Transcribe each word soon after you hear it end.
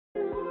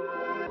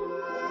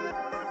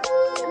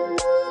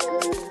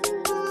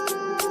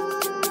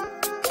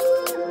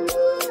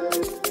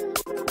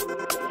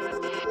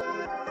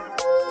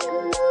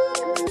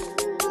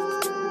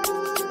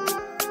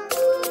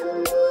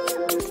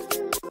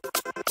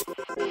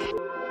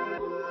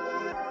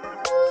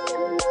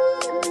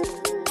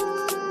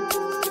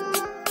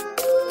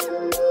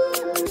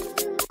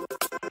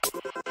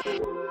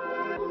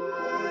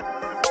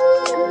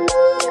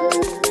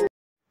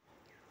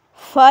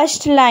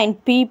First line,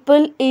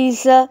 Peepal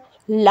is a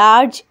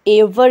large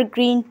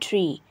evergreen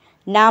tree.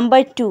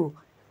 Number 2,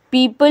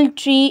 Peepal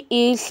tree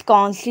is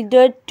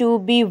considered to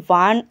be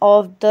one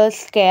of the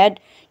sacred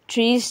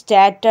trees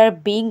that are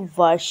being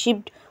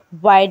worshipped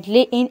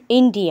widely in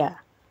India.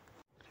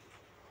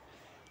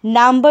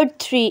 Number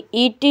 3,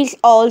 it is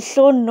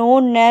also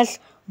known as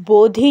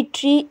Bodhi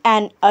tree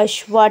and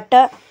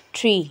Ashwata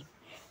tree.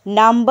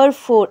 Number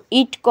 4,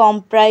 it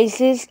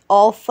comprises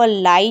of a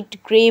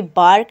light grey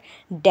bark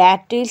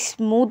that is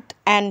smooth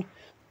and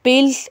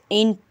peels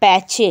in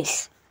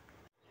patches.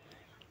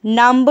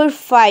 Number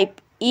 5,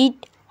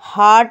 its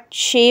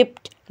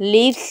heart-shaped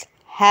leaves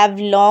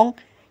have long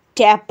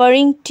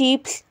tapering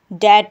tips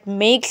that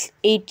makes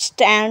it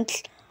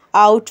stand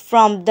out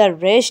from the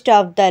rest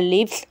of the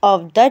leaves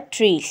of the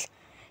trees.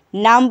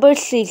 Number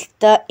 6,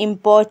 the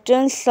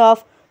importance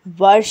of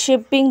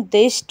worshipping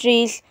these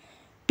trees.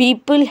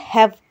 People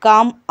have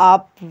come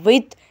up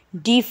with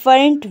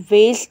different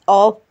ways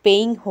of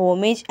paying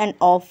homage and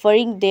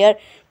offering their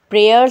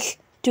prayers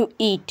to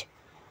it.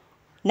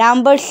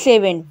 Number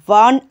 7,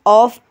 one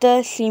of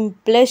the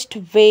simplest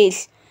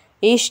ways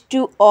is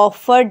to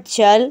offer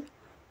jal,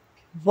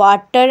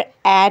 water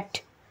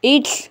at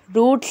its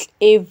roots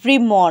every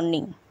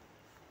morning.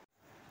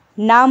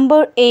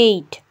 Number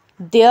 8,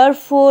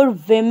 therefore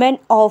women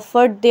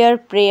offered their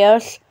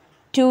prayers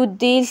to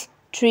these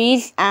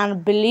trees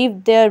and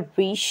believed their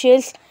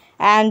wishes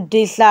and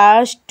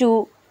desires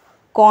to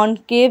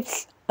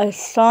conceive a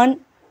son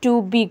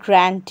to be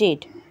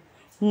granted.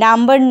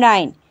 Number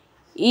 9,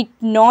 it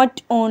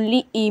not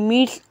only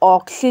emits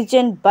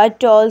oxygen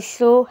but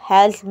also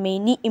has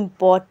many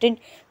important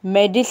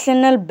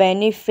medicinal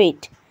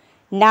benefits.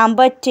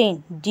 Number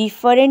 10,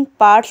 different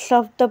parts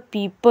of the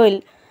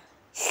people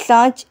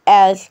such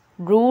as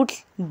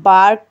roots,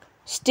 bark,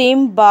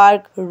 stem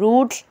bark,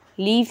 roots,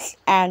 leaves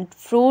and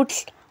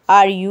fruits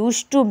are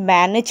used to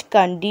manage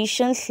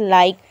conditions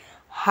like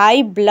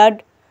high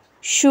blood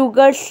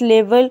sugar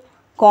level,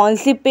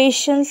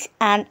 constipations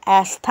and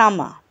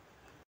asthma.